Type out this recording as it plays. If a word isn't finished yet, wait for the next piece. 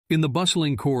In the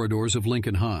bustling corridors of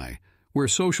Lincoln High, where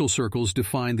social circles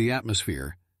define the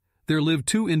atmosphere, there lived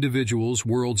two individuals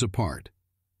worlds apart.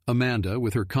 Amanda,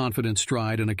 with her confident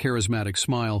stride and a charismatic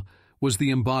smile, was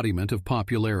the embodiment of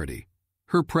popularity.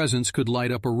 Her presence could light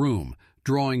up a room,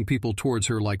 drawing people towards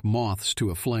her like moths to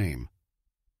a flame.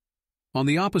 On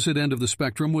the opposite end of the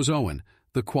spectrum was Owen,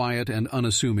 the quiet and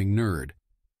unassuming nerd.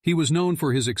 He was known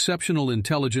for his exceptional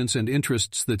intelligence and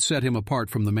interests that set him apart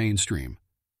from the mainstream.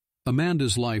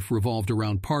 Amanda's life revolved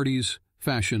around parties,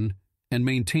 fashion, and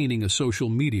maintaining a social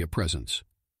media presence.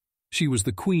 She was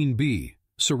the queen bee,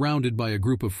 surrounded by a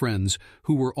group of friends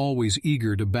who were always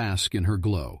eager to bask in her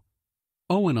glow.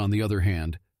 Owen, on the other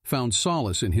hand, found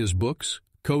solace in his books,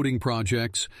 coding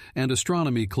projects, and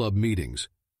astronomy club meetings.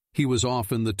 He was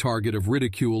often the target of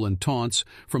ridicule and taunts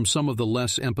from some of the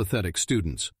less empathetic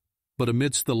students. But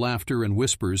amidst the laughter and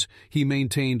whispers, he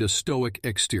maintained a stoic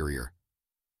exterior.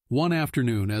 One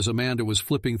afternoon, as Amanda was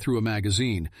flipping through a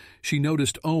magazine, she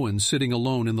noticed Owen sitting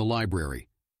alone in the library.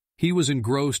 He was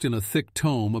engrossed in a thick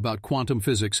tome about quantum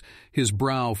physics, his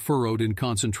brow furrowed in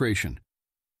concentration.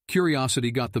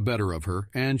 Curiosity got the better of her,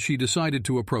 and she decided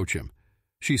to approach him.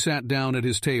 She sat down at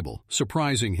his table,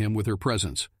 surprising him with her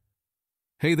presence.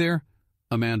 "Hey there,"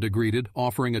 Amanda greeted,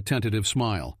 offering a tentative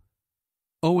smile.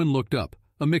 Owen looked up,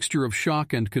 a mixture of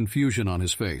shock and confusion on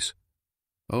his face.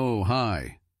 "Oh,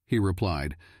 hi," he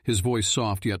replied, his voice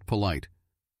soft yet polite.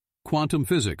 "Quantum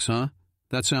physics, huh?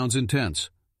 That sounds intense,"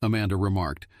 Amanda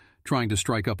remarked, trying to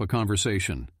strike up a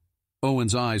conversation.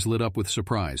 Owen's eyes lit up with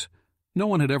surprise. No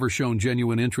one had ever shown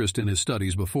genuine interest in his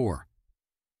studies before.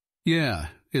 "Yeah,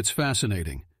 it's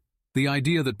fascinating. The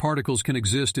idea that particles can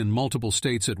exist in multiple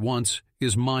states at once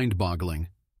is mind-boggling."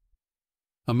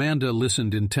 Amanda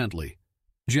listened intently,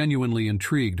 genuinely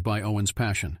intrigued by Owen's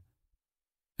passion.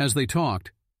 As they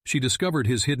talked, she discovered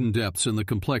his hidden depths and the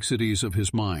complexities of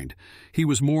his mind. He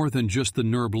was more than just the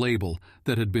nerd label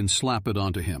that had been slapped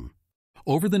onto him.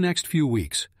 Over the next few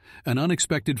weeks, an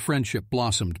unexpected friendship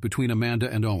blossomed between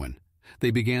Amanda and Owen.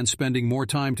 They began spending more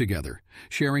time together,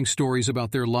 sharing stories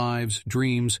about their lives,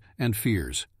 dreams, and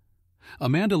fears.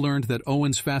 Amanda learned that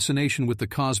Owen's fascination with the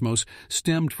cosmos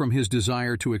stemmed from his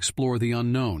desire to explore the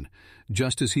unknown,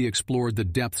 just as he explored the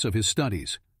depths of his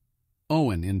studies.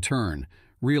 Owen, in turn,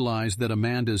 realized that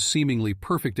Amanda's seemingly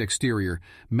perfect exterior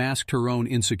masked her own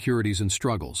insecurities and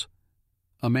struggles.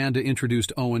 Amanda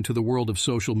introduced Owen to the world of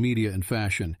social media and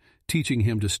fashion, teaching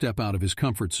him to step out of his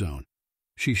comfort zone.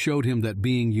 She showed him that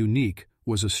being unique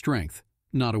was a strength,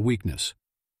 not a weakness.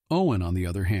 Owen, on the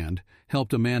other hand,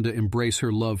 helped Amanda embrace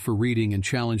her love for reading and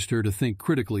challenged her to think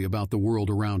critically about the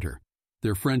world around her.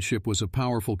 Their friendship was a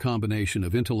powerful combination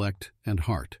of intellect and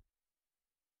heart.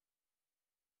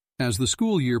 As the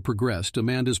school year progressed,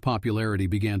 Amanda's popularity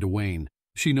began to wane.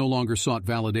 She no longer sought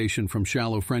validation from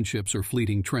shallow friendships or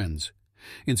fleeting trends.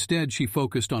 Instead, she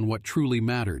focused on what truly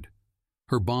mattered: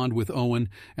 her bond with Owen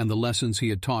and the lessons he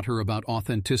had taught her about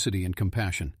authenticity and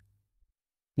compassion.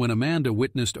 When Amanda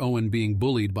witnessed Owen being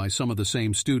bullied by some of the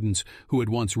same students who had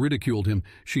once ridiculed him,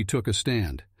 she took a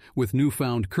stand. With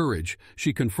newfound courage,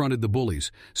 she confronted the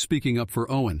bullies, speaking up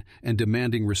for Owen and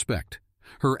demanding respect.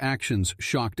 Her actions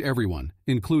shocked everyone,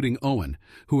 including Owen,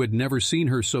 who had never seen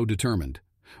her so determined.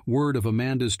 Word of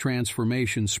Amanda's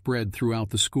transformation spread throughout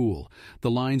the school.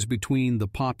 The lines between the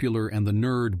popular and the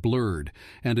nerd blurred,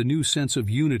 and a new sense of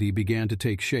unity began to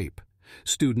take shape.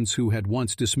 Students who had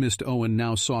once dismissed Owen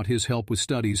now sought his help with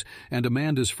studies, and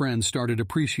Amanda's friends started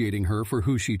appreciating her for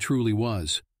who she truly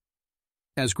was.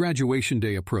 As graduation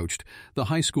day approached, the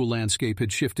high school landscape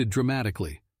had shifted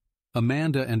dramatically.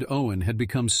 Amanda and Owen had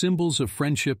become symbols of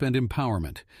friendship and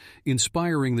empowerment,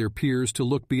 inspiring their peers to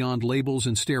look beyond labels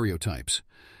and stereotypes.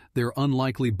 Their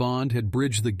unlikely bond had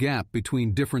bridged the gap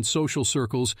between different social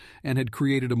circles and had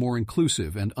created a more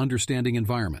inclusive and understanding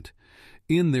environment.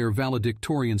 In their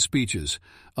valedictorian speeches,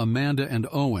 Amanda and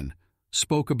Owen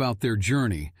spoke about their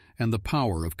journey and the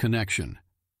power of connection.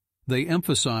 They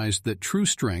emphasized that true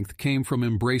strength came from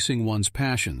embracing one's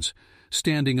passions,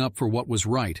 standing up for what was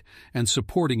right, and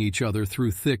supporting each other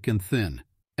through thick and thin.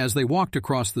 As they walked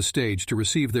across the stage to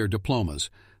receive their diplomas,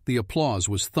 the applause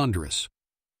was thunderous.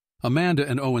 Amanda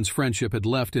and Owen's friendship had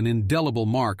left an indelible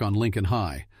mark on Lincoln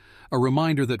High, a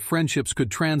reminder that friendships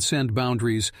could transcend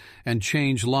boundaries and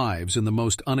change lives in the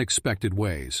most unexpected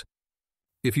ways.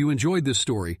 If you enjoyed this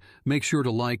story, make sure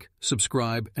to like,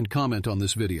 subscribe, and comment on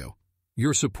this video.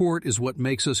 Your support is what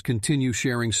makes us continue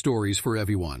sharing stories for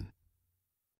everyone.